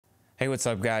Hey, what's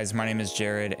up guys? My name is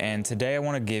Jared, and today I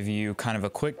want to give you kind of a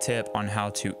quick tip on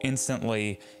how to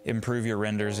instantly improve your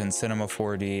renders in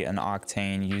Cinema4D and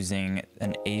Octane using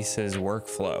an Aces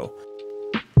workflow.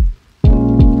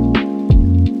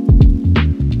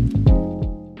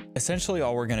 Essentially,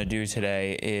 all we're going to do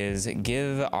today is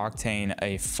give Octane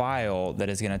a file that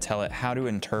is going to tell it how to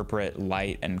interpret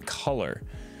light and color.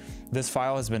 This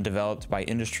file has been developed by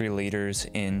industry leaders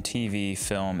in TV,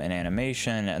 film, and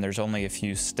animation, and there's only a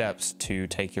few steps to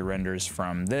take your renders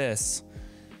from this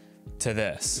to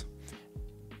this.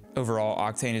 Overall,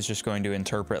 Octane is just going to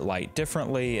interpret light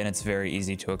differently, and it's very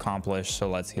easy to accomplish, so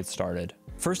let's get started.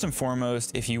 First and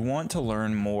foremost, if you want to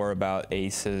learn more about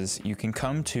Aces, you can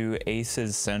come to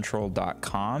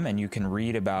acescentral.com and you can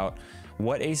read about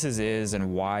what Aces is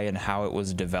and why and how it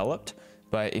was developed.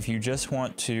 But if you just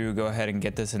want to go ahead and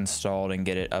get this installed and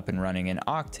get it up and running in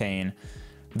Octane,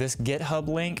 this GitHub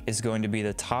link is going to be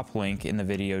the top link in the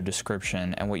video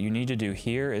description. And what you need to do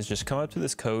here is just come up to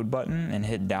this code button and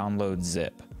hit download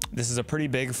zip. This is a pretty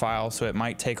big file, so it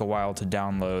might take a while to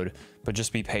download, but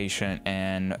just be patient.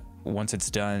 And once it's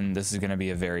done, this is going to be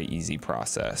a very easy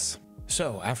process.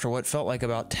 So after what felt like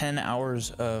about 10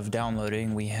 hours of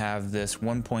downloading, we have this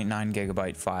 1.9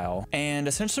 gigabyte file. And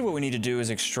essentially what we need to do is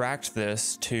extract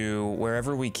this to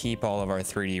wherever we keep all of our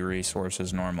 3D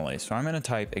resources normally. So I'm going to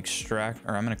type extract,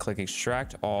 or I'm going to click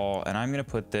extract all, and I'm going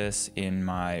to put this in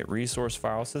my resource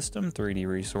file system, 3D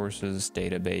resources,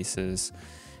 databases.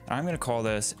 And I'm going to call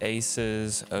this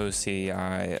Aces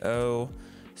OCIO,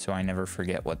 so I never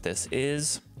forget what this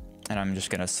is. And I'm just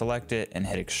going to select it and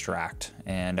hit extract.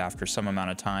 And after some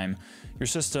amount of time, your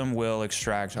system will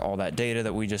extract all that data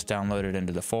that we just downloaded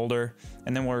into the folder.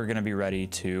 And then we're going to be ready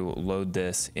to load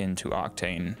this into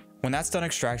Octane. When that's done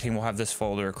extracting, we'll have this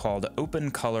folder called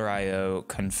OpenColorIO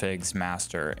configs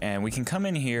master. And we can come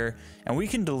in here and we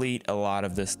can delete a lot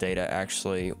of this data.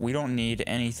 Actually, we don't need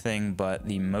anything but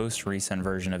the most recent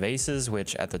version of Aces,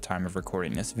 which at the time of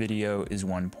recording this video is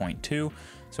 1.2.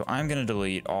 So I'm going to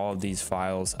delete all of these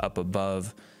files up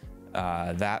above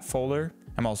that folder.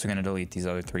 I'm also going to delete these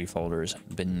other 3 folders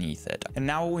beneath it. And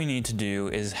now what we need to do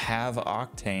is have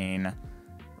Octane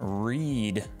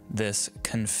read this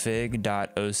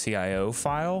config.ocio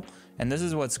file, and this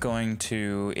is what's going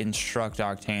to instruct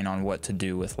Octane on what to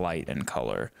do with light and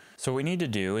color. So what we need to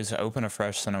do is open a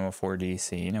fresh Cinema4D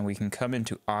scene, and we can come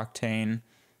into Octane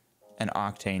and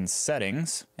Octane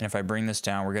settings. And if I bring this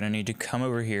down, we're going to need to come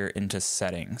over here into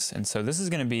settings. And so this is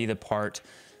going to be the part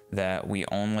that we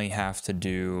only have to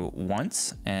do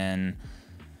once, and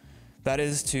that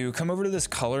is to come over to this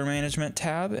color management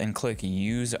tab and click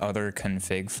use other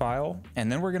config file.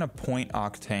 And then we're going to point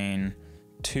Octane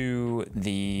to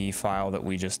the file that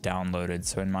we just downloaded.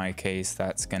 So in my case,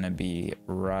 that's going to be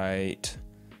right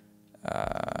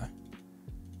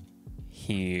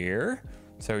here.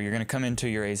 So you're going to come into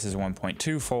your Aces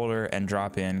 1.2 folder and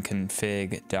drop in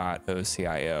config.ocio.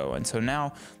 And so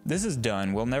now this is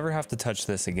done. We'll never have to touch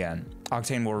this again.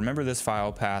 Octane will remember this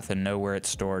file path and know where it's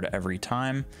stored every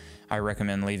time. I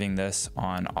recommend leaving this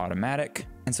on automatic.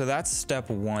 And so that's step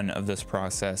 1 of this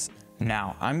process.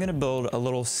 Now I'm going to build a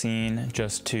little scene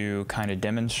just to kind of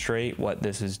demonstrate what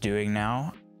this is doing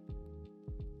now.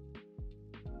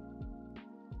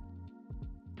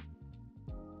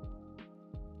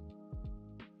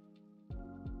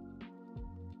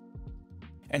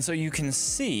 And so you can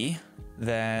see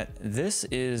that this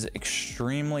is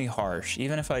extremely harsh.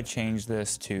 Even if I change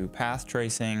this to path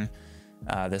tracing,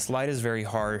 this light is very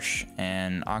harsh,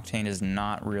 and Octane is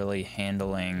not really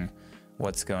handling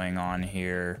what's going on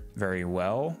here very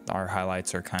well. Our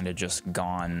highlights are kind of just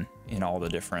gone in all the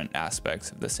different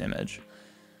aspects of this image.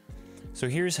 So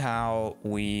here's how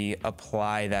we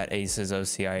apply that Aces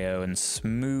OCIO and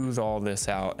smooth all this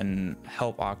out and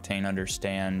help Octane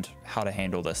understand how to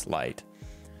handle this light.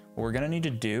 What we're going to need to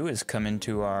do is come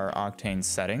into our Octane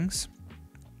settings,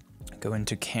 go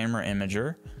into Camera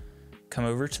Imager, come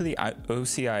over to the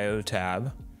OCIO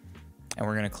tab, and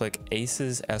we're going to click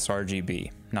Aces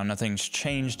sRGB. Now nothing's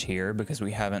changed here because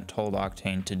we haven't told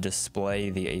Octane to display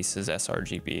the Aces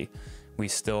sRGB. We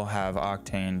still have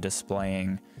Octane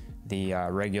displaying the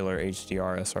regular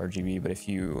HDR sRGB, but if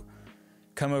you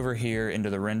come over here into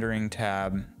the rendering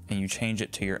tab and you change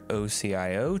it to your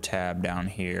OCIO tab down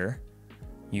here,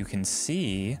 you can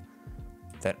see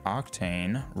that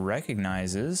Octane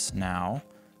recognizes now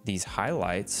these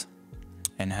highlights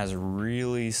and has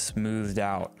really smoothed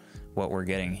out what we're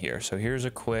getting here. So here's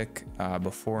a quick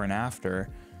before and after.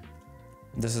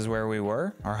 This is where we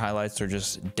were. Our highlights are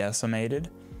just decimated,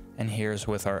 and here's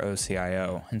with our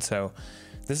OCIO. And so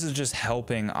this is just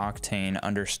helping Octane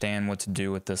understand what to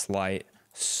do with this light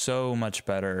so much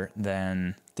better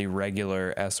than the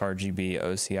regular sRGB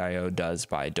OCIO does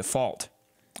by default.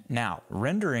 Now,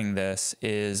 rendering this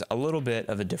is a little bit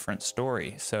of a different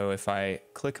story. So if I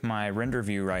click my render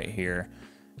view right here,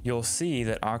 you'll see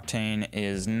that Octane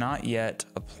is not yet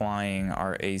applying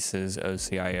our Aces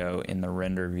OCIO in the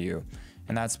render view.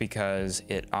 And that's because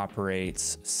it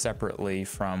operates separately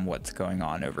from what's going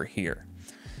on over here.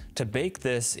 To bake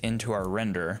this into our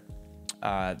render,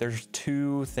 there's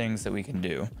two things that we can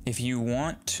do. If you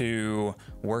want to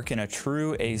work in a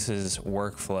true Aces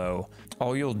workflow,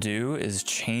 all you'll do is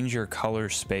change your color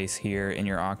space here in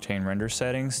your Octane render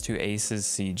settings to Aces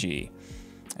CG.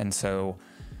 And so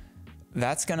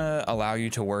that's gonna allow you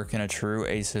to work in a true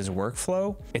Aces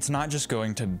workflow. It's not just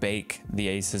going to bake the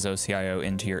Aces OCIO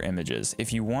into your images.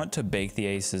 If you want to bake the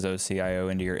Aces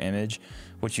OCIO into your image,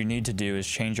 what you need to do is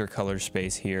change your color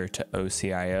space here to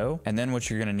OCIO. And then what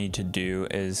you're gonna need to do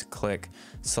is click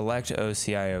select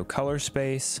OCIO color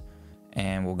space,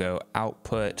 and we'll go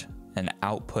output and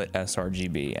output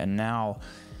sRGB. And now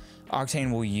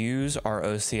Octane will use our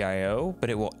OCIO, but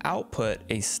it will output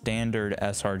a standard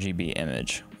sRGB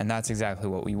image. And that's exactly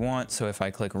what we want. So if I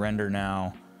click render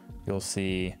now, you'll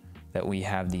see that we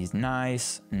have these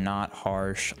nice, not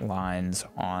harsh lines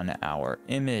on our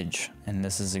image. And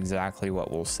this is exactly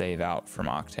what we'll save out from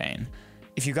Octane.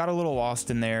 If you got a little lost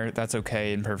in there, that's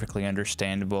okay and perfectly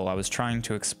understandable. I was trying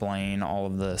to explain all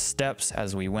of the steps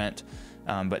as we went.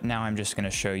 But now I'm just going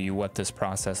to show you what this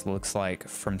process looks like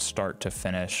from start to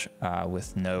finish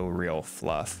with no real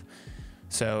fluff.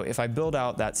 So if I build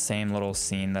out that same little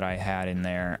scene that I had in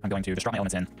there, I'm going to just drop my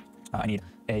elements in. I need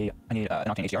an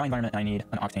Octane HDRI environment. I need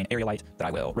an Octane area light that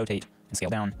I will rotate and scale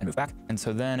down and move back. And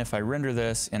so then if I render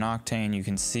this in Octane, you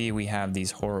can see we have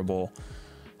these horrible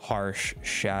harsh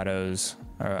shadows,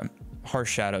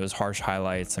 harsh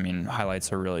highlights. I mean,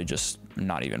 highlights are really just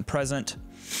not even present.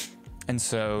 And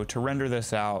so to render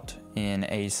this out in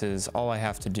Aces, all I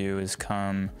have to do is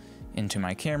come into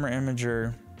my camera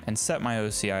imager and set my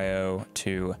OCIO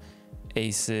to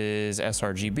Aces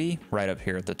sRGB right up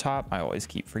here at the top. I always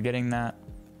keep forgetting that.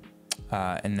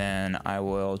 And then I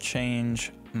will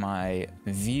change my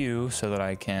view so that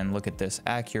I can look at this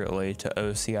accurately to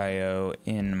OCIO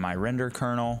in my render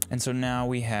kernel. And so now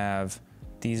we have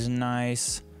these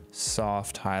nice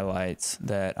soft highlights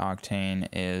that Octane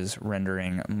is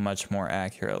rendering much more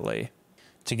accurately.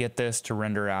 To get this to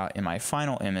render out in my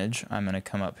final image, I'm going to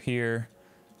come up here,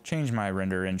 change my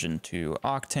render engine to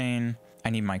Octane.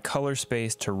 I need my color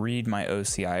space to read my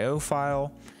OCIO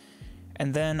file,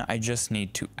 and then I just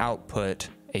need to output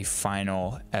a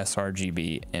final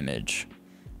sRGB image.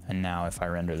 And now if I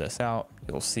render this out,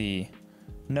 you'll see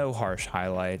no harsh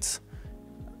highlights.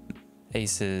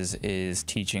 Aces is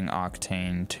teaching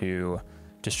Octane to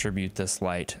distribute this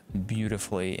light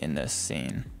beautifully in this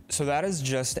scene. So that is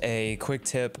just a quick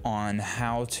tip on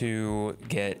how to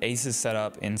get Aces set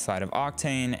up inside of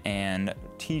Octane and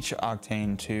teach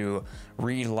Octane to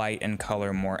read light and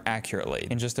color more accurately.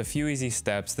 In just a few easy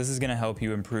steps, this is going to help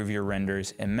you improve your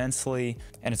renders immensely,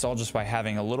 and it's all just by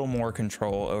having a little more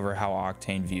control over how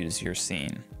Octane views your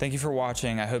scene. Thank you for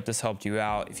watching. I hope this helped you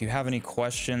out. If you have any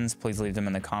questions, please leave them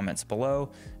in the comments below.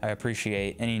 I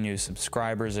appreciate any new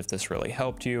subscribers if this really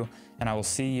helped you, and I will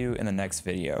see you in the next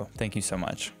video. Thank you so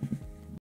much.